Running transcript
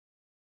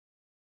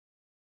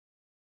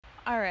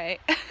Alright.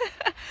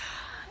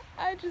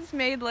 I just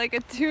made like a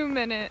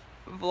 2-minute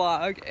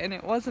vlog and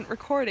it wasn't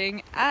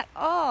recording at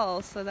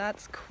all, so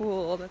that's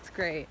cool. That's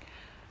great.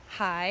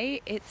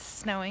 Hi, it's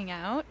snowing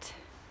out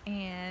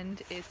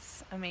and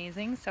it's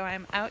amazing. So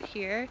I'm out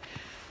here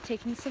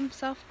taking some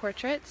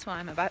self-portraits, well,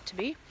 I'm about to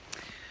be,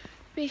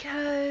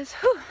 because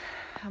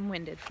I'm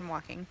winded from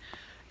walking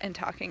and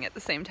talking at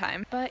the same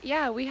time. But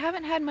yeah, we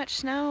haven't had much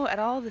snow at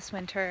all this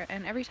winter,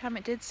 and every time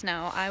it did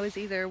snow I was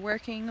either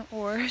working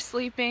or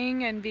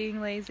sleeping and being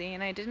lazy,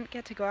 and I didn't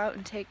get to go out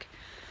and take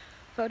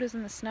photos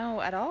in the snow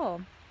at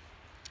all,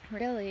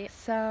 really.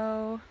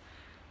 So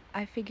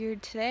I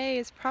figured today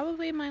is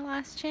probably my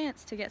last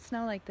chance to get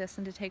snow like this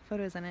and to take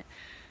photos in it.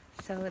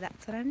 So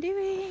that's what I'm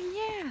doing,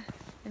 yeah.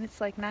 And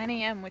it's like 9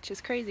 a.m., which is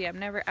crazy. I'm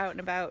never out and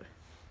about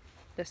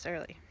this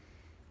early.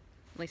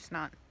 At least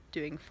not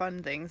doing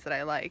fun things that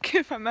I like.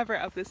 If I'm ever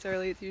up this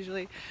early, it's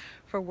usually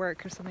for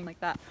work or something like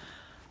that.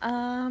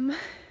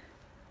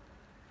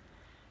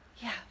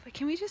 Yeah, but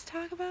can we just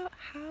talk about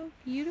how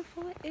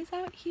beautiful it is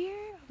out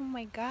here? Oh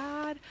my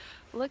god,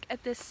 look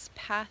at this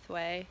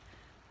pathway.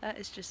 That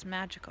is just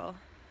magical.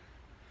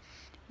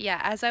 Yeah,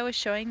 as I was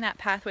showing that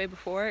pathway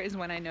before is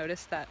when I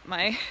noticed that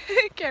my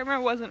camera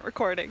wasn't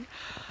recording,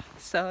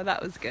 so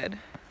that was good.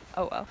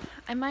 Oh well.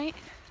 I might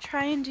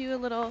try and do a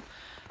little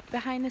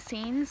behind the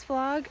scenes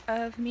vlog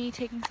of me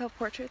taking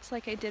self-portraits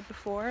like I did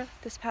before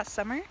this past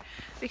summer,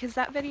 because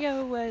that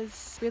video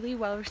was really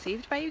well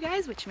received by you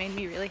guys, which made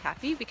me really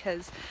happy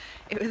because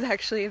it was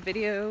actually a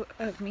video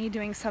of me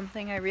doing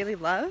something I really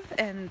love,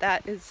 and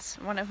that is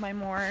one of my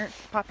more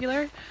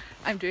popular,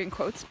 I'm doing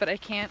quotes but I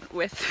can't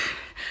with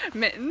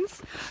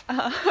mittens,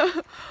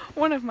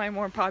 one of my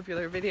more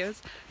popular videos.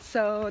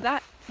 So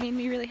that made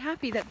me really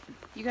happy that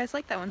you guys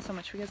liked that one so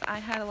much, because I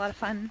had a lot of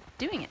fun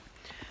doing it.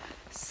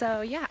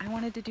 So yeah, I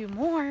wanted to do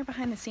more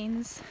behind the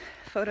scenes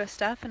photo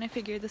stuff, and I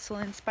figured this will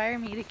inspire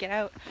me to get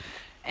out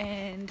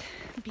and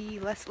be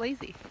less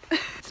lazy.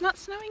 It's not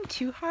snowing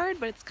too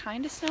hard, but it's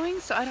kind of snowing,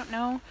 so I don't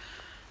know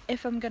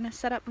if I'm gonna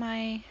set up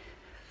my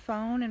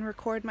phone and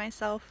record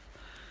myself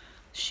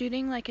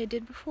shooting like I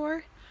did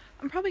before.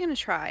 I'm probably gonna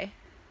try,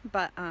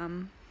 but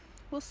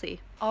we'll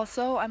see.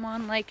 Also, I'm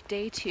on like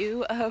day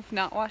 2 of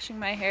not washing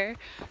my hair,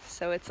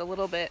 so it's a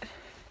little bit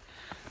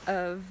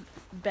of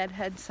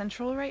bedhead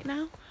central right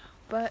now.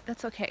 But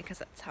that's okay, because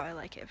that's how I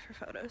like it for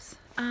photos.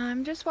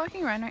 I'm just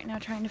walking around right now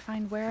trying to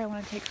find where I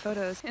want to take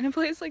photos. In a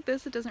place like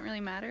this, it doesn't really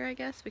matter, I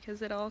guess,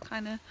 because it all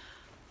kind of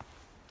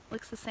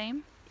looks the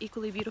same,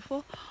 equally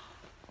beautiful.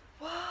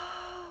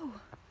 Whoa!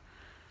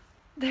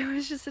 There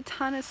was just a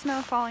ton of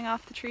snow falling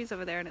off the trees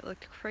over there, and it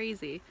looked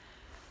crazy.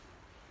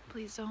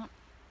 Please don't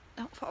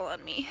fall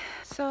on me.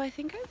 So I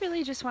think I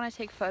really just want to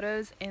take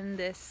photos in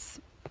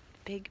this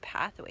big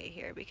pathway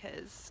here,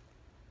 because,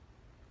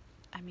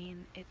 I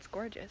mean, it's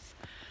gorgeous.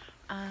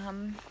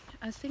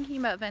 I was thinking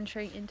about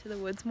venturing into the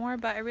woods more,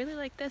 but I really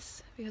like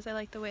this because I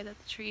like the way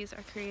that the trees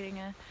are creating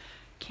a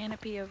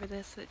canopy over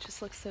this. It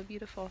just looks so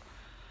beautiful.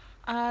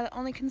 The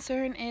only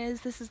concern is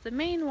this is the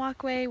main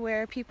walkway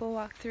where people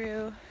walk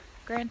through.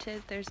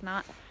 Granted, there's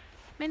not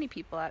many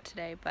people out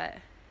today, but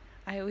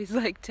I always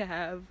like to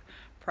have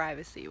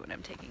privacy when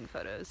I'm taking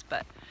photos,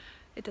 but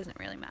it doesn't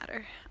really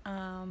matter.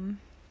 I'm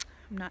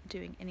not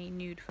doing any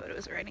nude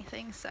photos or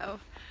anything, so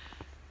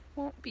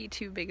won't be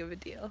too big of a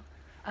deal.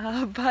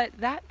 But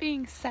that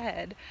being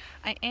said,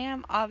 I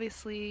am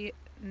obviously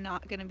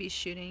not going to be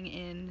shooting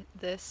in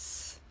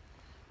this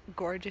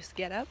gorgeous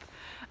getup.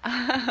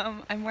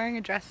 I'm wearing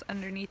a dress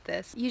underneath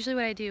this. Usually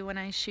what I do when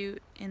I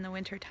shoot in the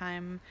winter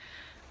time,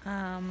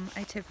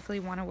 I typically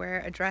want to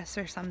wear a dress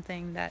or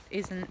something that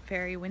isn't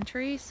very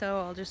wintry, so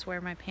I'll just wear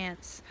my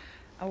pants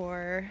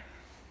or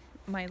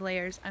my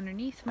layers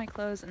underneath my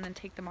clothes and then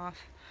take them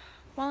off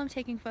while I'm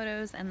taking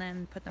photos and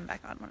then put them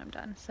back on when I'm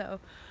done. So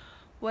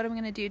what I'm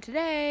gonna do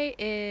today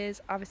is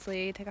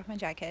obviously take off my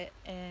jacket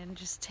and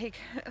just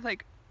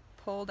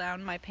pull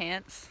down my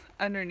pants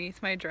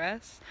underneath my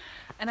dress.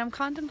 And I'm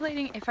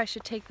contemplating if I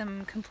should take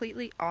them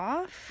completely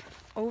off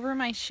over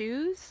my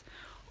shoes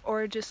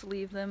or just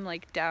leave them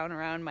like down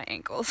around my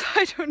ankles.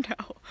 I don't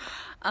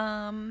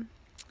know.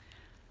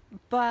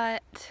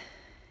 But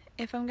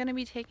if I'm gonna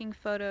be taking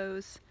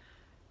photos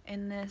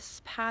in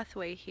this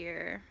pathway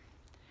here,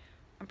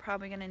 I'm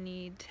probably gonna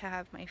need to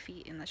have my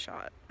feet in the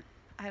shot.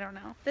 I don't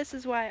know. This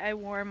is why I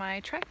wore my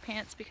track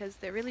pants, because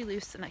they're really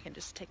loose and I can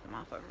just take them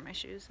off over my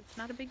shoes. It's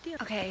not a big deal.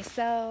 Okay,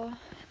 so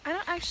I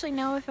don't actually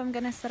know if I'm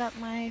gonna set up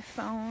my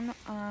phone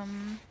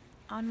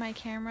on my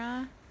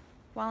camera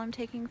while I'm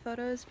taking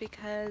photos,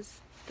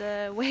 because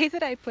the way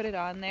that I put it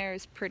on there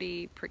is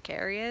pretty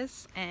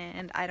precarious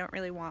and I don't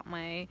really want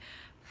my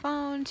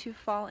phone to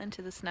fall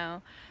into the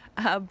snow.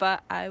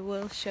 But I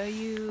will show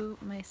you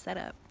my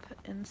setup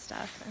and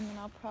stuff, and then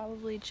I'll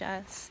probably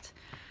just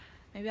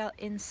maybe I'll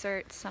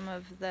insert some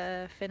of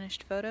the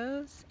finished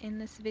photos in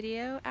this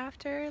video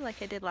after,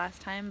 like I did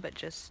last time, but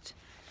just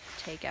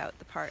take out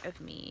the part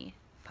of me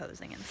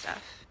posing and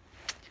stuff.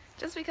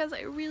 Just because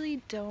I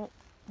really don't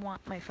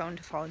want my phone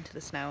to fall into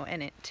the snow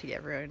and it to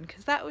get ruined,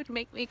 because that would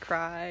make me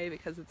cry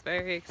because it's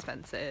very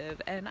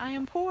expensive and I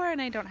am poor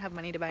and I don't have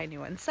money to buy a new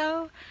one.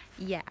 So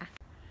yeah.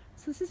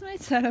 So this is my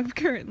setup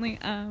currently.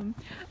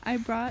 I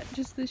brought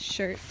just this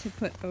shirt to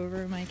put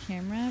over my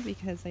camera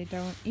because I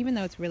don't, even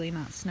though it's really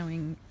not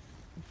snowing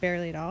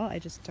barely at all, I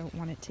just don't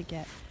want it to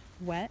get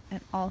wet.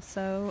 And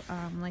also,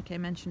 like I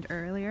mentioned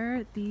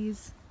earlier,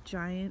 these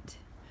giant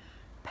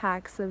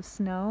packs of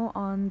snow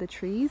on the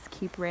trees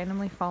keep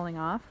randomly falling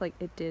off, like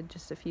it did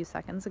just a few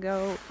seconds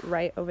ago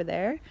right over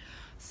there.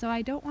 So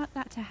I don't want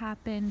that to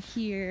happen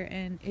here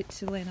and it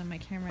to land on my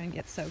camera and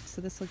get soaked.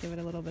 So this will give it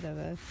a little bit of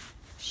a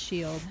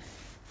shield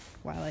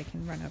while I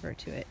can run over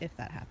to it if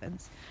that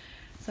happens.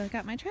 So I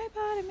got my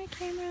tripod and my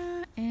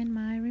camera and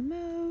my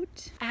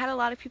remote. I had a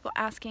lot of people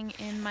asking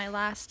in my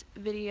last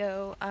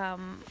video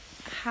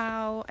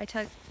how I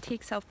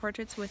take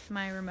self-portraits with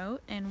my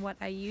remote and what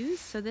I use.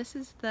 So this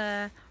is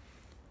the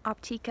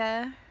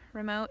Optica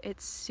remote.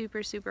 It's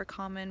super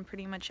common.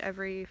 Pretty much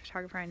every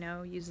photographer I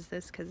know uses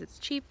this because it's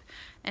cheap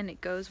and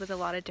it goes with a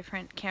lot of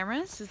different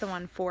cameras. This is the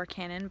one for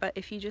Canon, but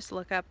if you just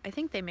look up, I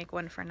think they make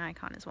one for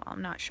Nikon as well,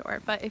 I'm not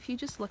sure, but if you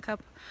just look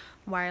up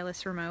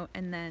wireless remote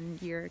and then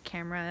your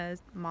camera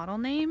model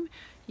name,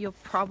 you'll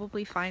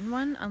probably find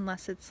one,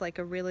 unless it's like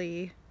a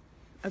really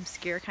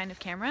obscure kind of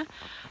camera.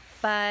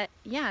 But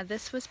yeah,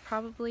 this was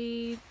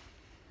probably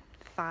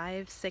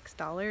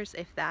 $5-6,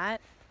 if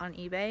that, on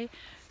eBay.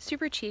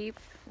 Super cheap,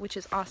 which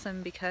is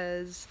awesome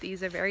because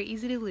these are very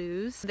easy to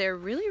lose. They're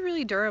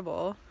really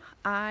durable.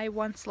 I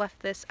once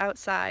left this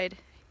outside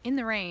in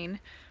the rain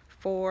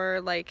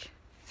for like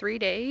 3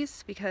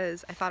 days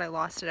because I thought I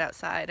lost it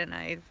outside, and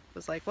I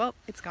was like, well,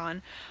 it's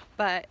gone.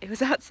 But it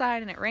was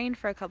outside and it rained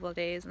for a couple of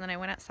days, and then I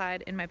went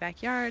outside in my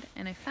backyard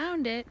and I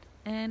found it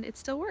and it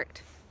still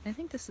worked. I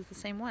think this is the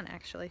same one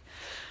actually.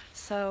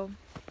 So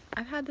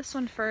I've had this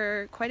one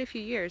for quite a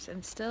few years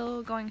and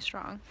still going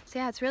strong. So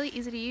yeah, it's really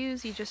easy to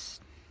use. You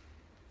just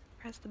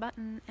press the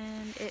button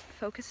and it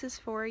focuses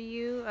for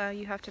you.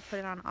 You have to put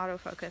it on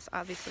autofocus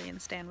obviously and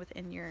stand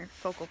within your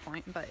focal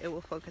point, but it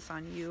will focus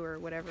on you or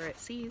whatever it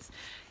sees.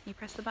 You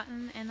press the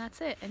button and that's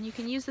it. And you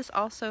can use this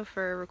also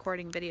for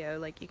recording video,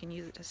 like you can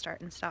use it to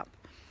start and stop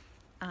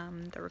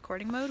the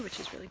recording mode, which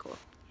is really cool.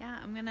 Yeah,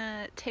 I'm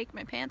gonna take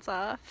my pants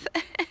off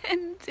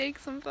and take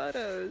some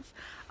photos.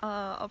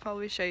 I'll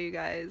probably show you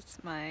guys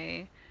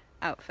my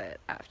outfit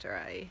after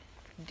I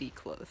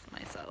declothe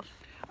myself.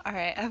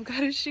 Alright, I've got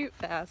to shoot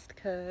fast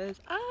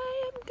because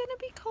I am gonna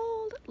be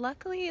cold.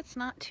 Luckily, it's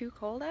not too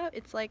cold out.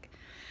 It's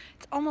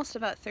almost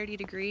about 30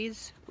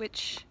 degrees,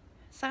 which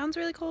sounds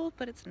really cold,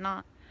 but it's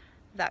not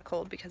that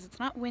cold because it's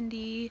not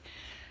windy.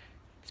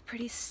 It's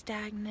pretty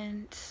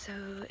stagnant, so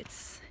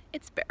it's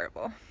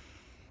bearable.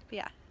 But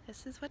yeah,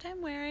 this is what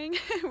I'm wearing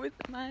with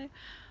my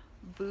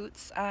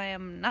boots. I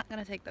am not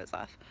gonna take those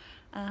off,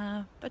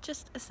 but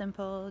just a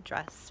simple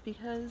dress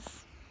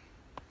because,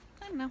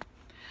 I don't know,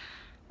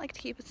 I like to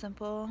keep it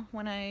simple.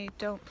 When I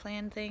don't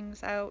plan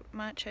things out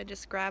much, I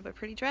just grab a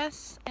pretty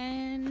dress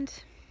and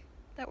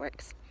that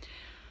works.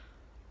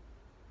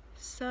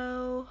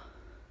 So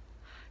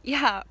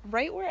yeah,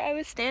 right where I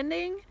was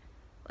standing,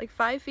 like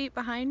 5 feet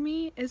behind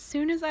me, as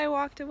soon as I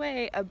walked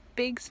away, a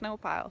big snow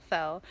pile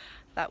fell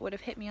that would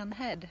have hit me on the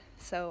head.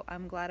 So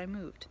I'm glad I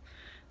moved.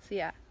 So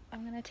yeah,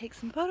 I'm gonna take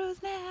some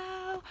photos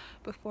now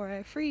before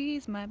I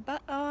freeze my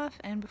butt off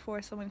and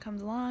before someone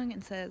comes along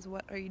and says,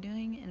 what are you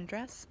doing in a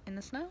dress in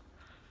the snow?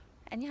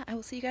 And yeah, I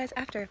will see you guys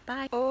after.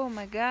 Bye. Oh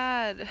my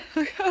god.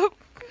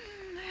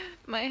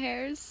 My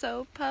hair is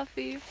so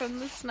puffy from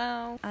the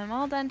snow. I'm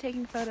all done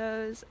taking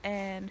photos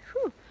and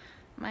whew,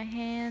 my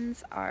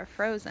hands are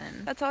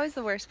frozen. That's always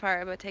the worst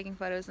part about taking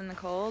photos in the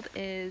cold,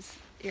 is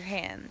your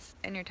hands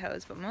and your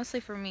toes, but mostly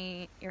for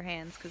me, your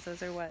hands, because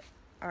those are what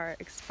are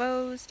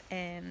exposed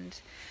and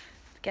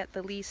get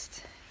the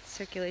least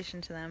circulation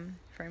to them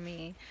for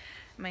me.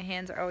 My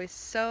hands are always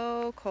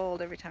so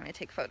cold every time I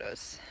take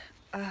photos.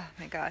 Oh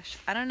my gosh.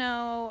 I don't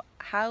know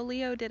how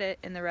Leo did it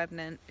in The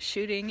Revenant,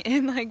 shooting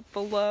in like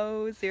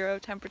below zero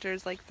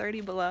temperatures, like 30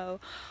 below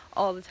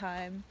all the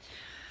time.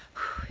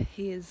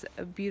 He is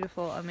a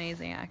beautiful,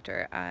 amazing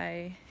actor.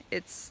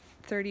 It's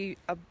 30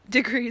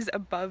 degrees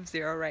above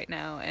zero right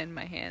now and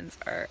my hands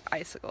are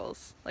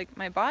icicles. Like,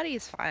 my body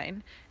is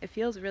fine. It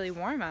feels really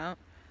warm out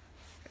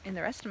in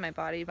the rest of my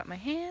body, but my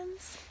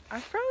hands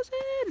are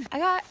frozen. I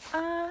got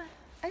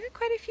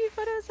quite a few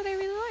photos that I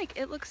really like.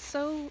 It looks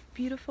so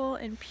beautiful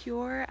and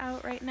pure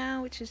out right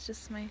now, which is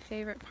just my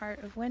favorite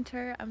part of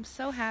winter. I'm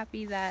so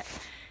happy that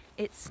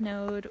it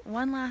snowed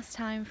one last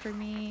time for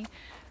me.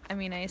 I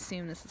mean, I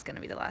assume this is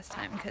gonna be the last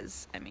time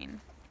because, I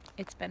mean,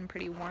 it's been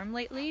pretty warm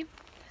lately,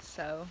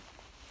 so,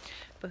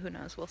 but who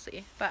knows, we'll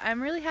see. But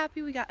I'm really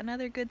happy we got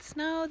another good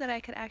snow that I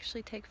could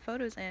actually take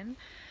photos in,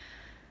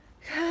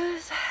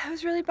 because I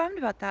was really bummed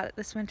about that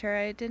this winter.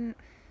 I didn't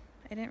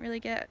really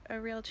get a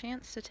real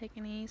chance to take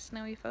any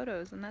snowy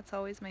photos, and that's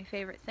always my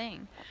favorite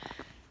thing.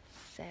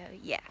 So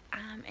yeah,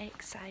 I'm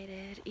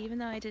excited. Even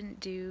though I didn't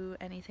do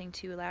anything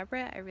too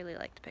elaborate, I really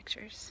liked the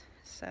pictures.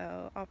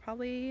 So I'll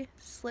probably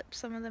slip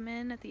some of them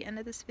in at the end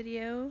of this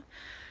video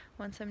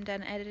once I'm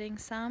done editing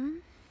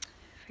some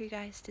for you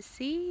guys to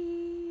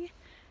see.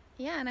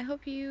 Yeah, and I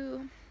hope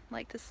you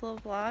like this little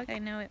vlog. I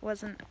know it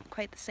wasn't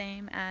quite the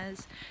same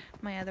as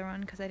my other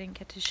one because I didn't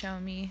get to show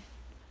me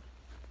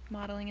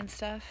modeling and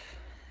stuff.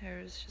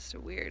 There was just a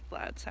weird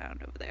loud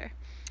sound over there.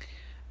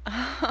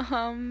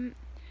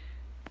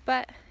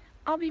 But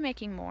I'll be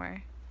making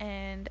more,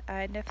 and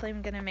I definitely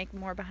am gonna make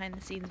more behind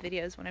the scenes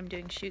videos when I'm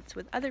doing shoots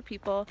with other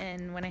people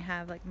and when I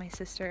have like my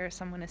sister or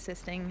someone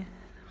assisting,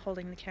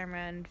 holding the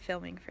camera and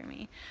filming for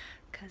me,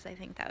 because I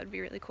think that would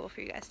be really cool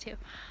for you guys too,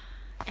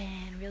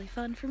 and really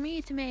fun for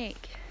me to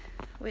make,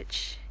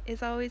 which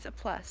is always a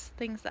plus.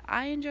 Things that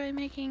I enjoy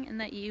making and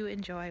that you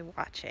enjoy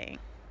watching.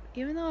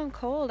 Even though I'm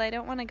cold, I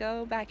don't want to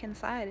go back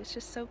inside. It's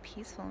just so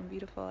peaceful and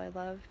beautiful. I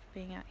love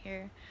being out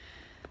here.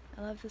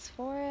 I love this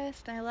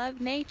forest, I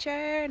love nature,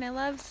 and I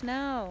love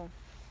snow.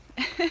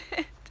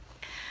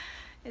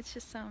 It's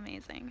just so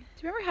amazing.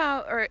 Do you remember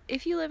how, or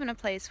if you live in a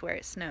place where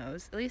it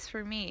snows, at least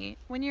for me,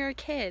 when you're a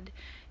kid,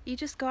 you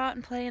just go out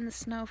and play in the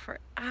snow for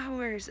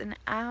hours and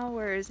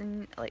hours,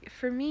 and like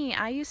for me,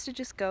 I used to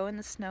just go in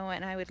the snow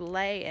and I would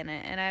lay in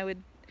it and I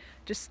would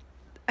just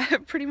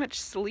pretty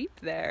much sleep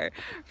there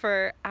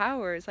for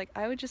hours. Like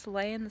I would just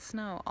lay in the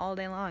snow all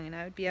day long and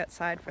I would be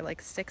outside for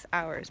like 6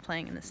 hours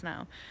playing in the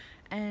snow.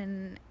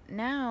 And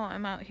now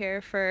I'm out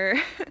here for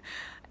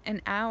an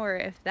hour,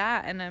 if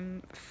that, and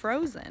I'm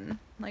frozen.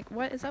 Like,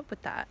 what is up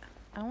with that?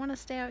 I want to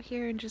stay out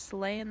here and just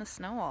lay in the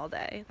snow all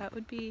day. That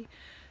would be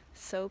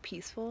so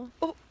peaceful.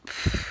 Oh,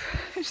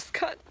 I just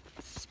got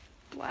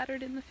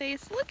splattered in the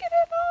face. Look at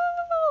it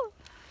all!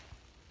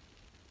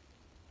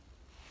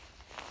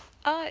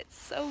 Oh,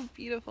 it's so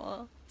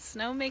beautiful.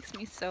 Snow makes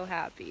me so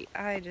happy.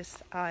 I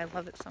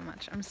love it so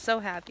much. I'm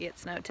so happy it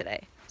snowed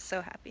today.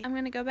 So happy. I'm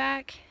gonna go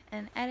back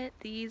and edit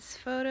these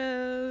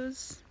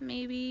photos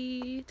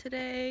maybe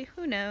today.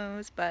 Who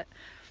knows, but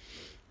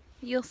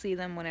you'll see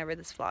them whenever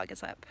this vlog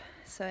is up.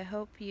 So I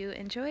hope you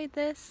enjoyed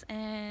this,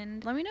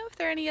 and let me know if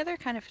there are any other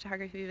kind of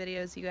photography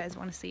videos you guys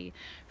want to see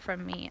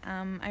from me.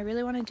 I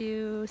really want to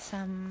do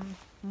some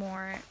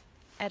more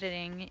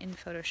editing in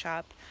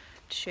Photoshop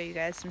to show you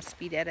guys some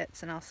speed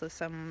edits and also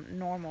some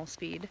normal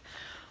speed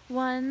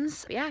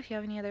ones. But yeah, if you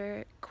have any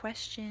other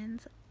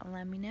questions,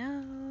 let me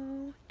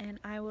know, and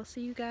I will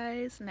see you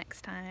guys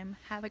next time.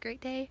 Have a great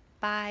day.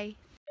 Bye.